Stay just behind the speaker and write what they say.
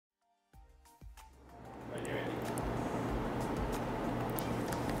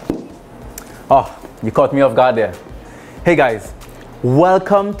Oh, you caught me off guard there. Hey guys,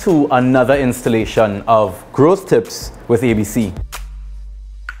 welcome to another installation of Growth Tips with ABC.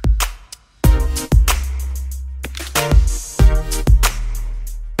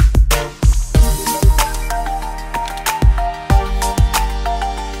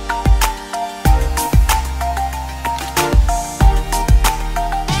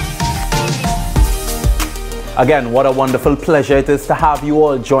 Again, what a wonderful pleasure it is to have you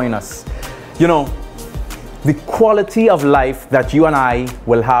all join us. You know, the quality of life that you and I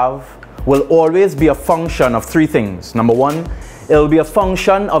will have will always be a function of three things. Number one, it'll be a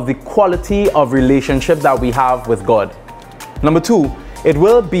function of the quality of relationship that we have with God. Number two, it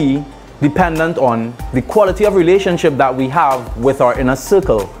will be dependent on the quality of relationship that we have with our inner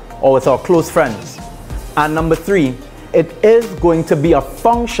circle or with our close friends. And number three, it is going to be a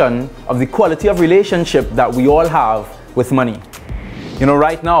function of the quality of relationship that we all have with money. You know,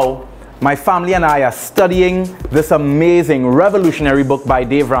 right now, my family and I are studying this amazing, revolutionary book by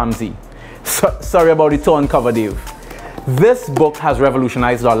Dave Ramsey. Sorry about the torn cover, Dave. This book has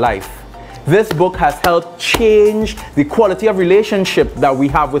revolutionized our life. This book has helped change the quality of relationship that we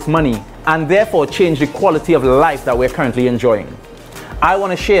have with money and therefore change the quality of life that we're currently enjoying. I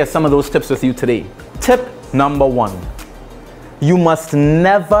want to share some of those tips with you today. Tip number one. You must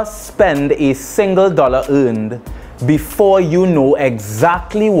never spend a single dollar earned before you know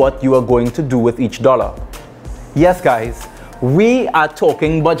exactly what you are going to do with each dollar. Yes, guys, we are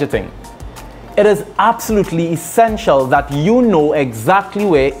talking budgeting. It is absolutely essential that you know exactly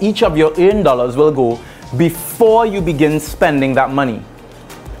where each of your earned dollars will go before you begin spending that money.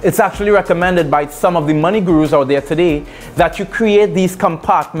 It's actually recommended by some of the money gurus out there today that you create these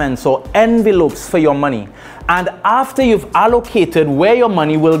compartments or envelopes for your money. And after you've allocated where your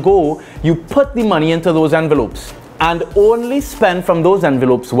money will go, you put the money into those envelopes and only spend from those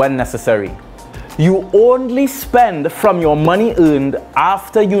envelopes when necessary. You only spend from your money earned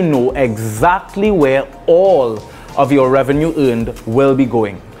after you know exactly where all of your revenue earned will be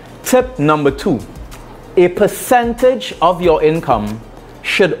going. Tip number two, a percentage of your income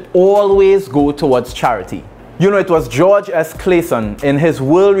should always go towards charity. You know, it was George S. Clason in his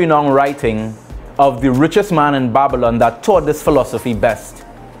world-renowned writing of The Richest Man in Babylon that taught this philosophy best.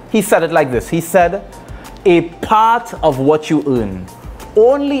 He said it like this. He said, a part of what you earn,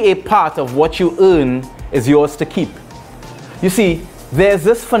 only a part of what you earn is yours to keep. You see, there's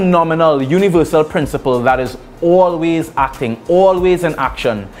this phenomenal universal principle that is always acting, always in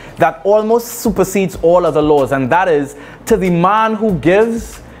action, that almost supersedes all other laws, and that is, to the man who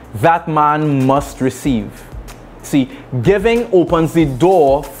gives, that man must receive. See, giving opens the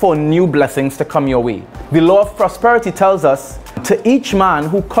door for new blessings to come your way. The law of prosperity tells us, to each man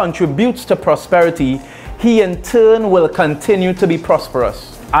who contributes to prosperity, he in turn will continue to be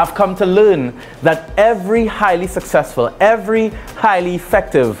prosperous. I've come to learn that every highly successful, every highly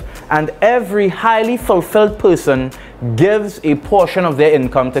effective, and every highly fulfilled person gives a portion of their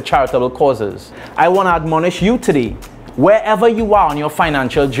income to charitable causes. I want to admonish you today, wherever you are on your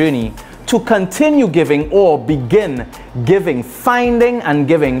financial journey, to continue giving or begin giving, finding and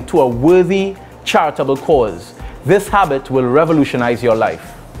giving to a worthy charitable cause. This habit will revolutionize your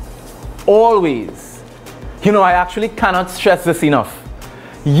life. Always. You know, I actually cannot stress this enough.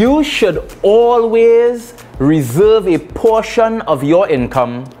 You should always reserve a portion of your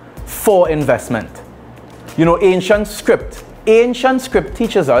income for investment. You know, ancient script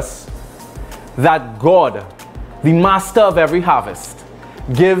teaches us that God, the master of every harvest,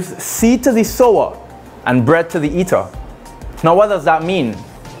 gives seed to the sower and bread to the eater. Now, what does that mean?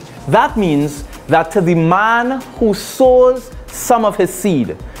 That means that to the man who sows some of his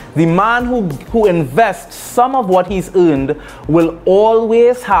seed, the man who invests some of what he's earned will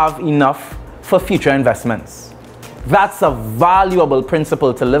always have enough for future investments. That's a valuable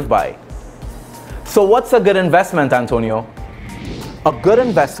principle to live by. So what's a good investment, Antonio? A good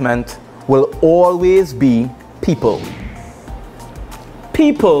investment will always be people.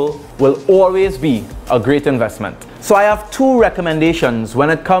 People will always be a great investment. So I have two recommendations when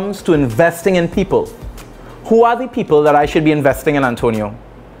it comes to investing in people. Who are the people that I should be investing in, Antonio?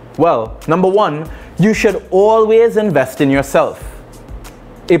 Well, number one, you should always invest in yourself.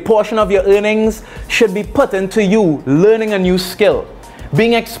 A portion of your earnings should be put into you learning a new skill,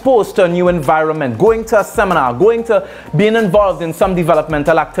 being exposed to a new environment, going to a seminar, being involved in some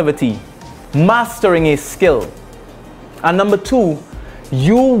developmental activity, mastering a skill. And number two,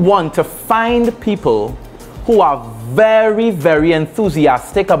 you want to find people who are very, very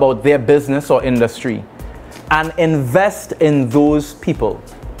enthusiastic about their business or industry and invest in those people.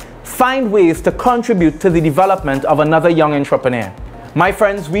 Find ways to contribute to the development of another young entrepreneur. My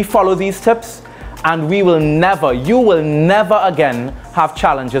friends, we follow these tips and you will never again have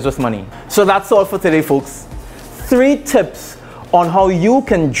challenges with money. So that's all for today, folks. 3 tips on how you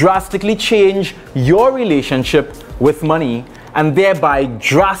can drastically change your relationship with money and thereby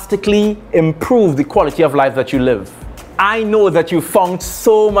drastically improve the quality of life that you live. I know that you found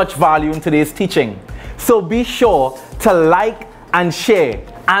so much value in today's teaching. So be sure to like and share,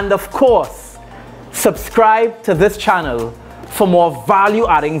 and of course, subscribe to this channel for more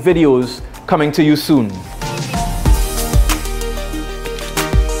value-adding videos coming to you soon.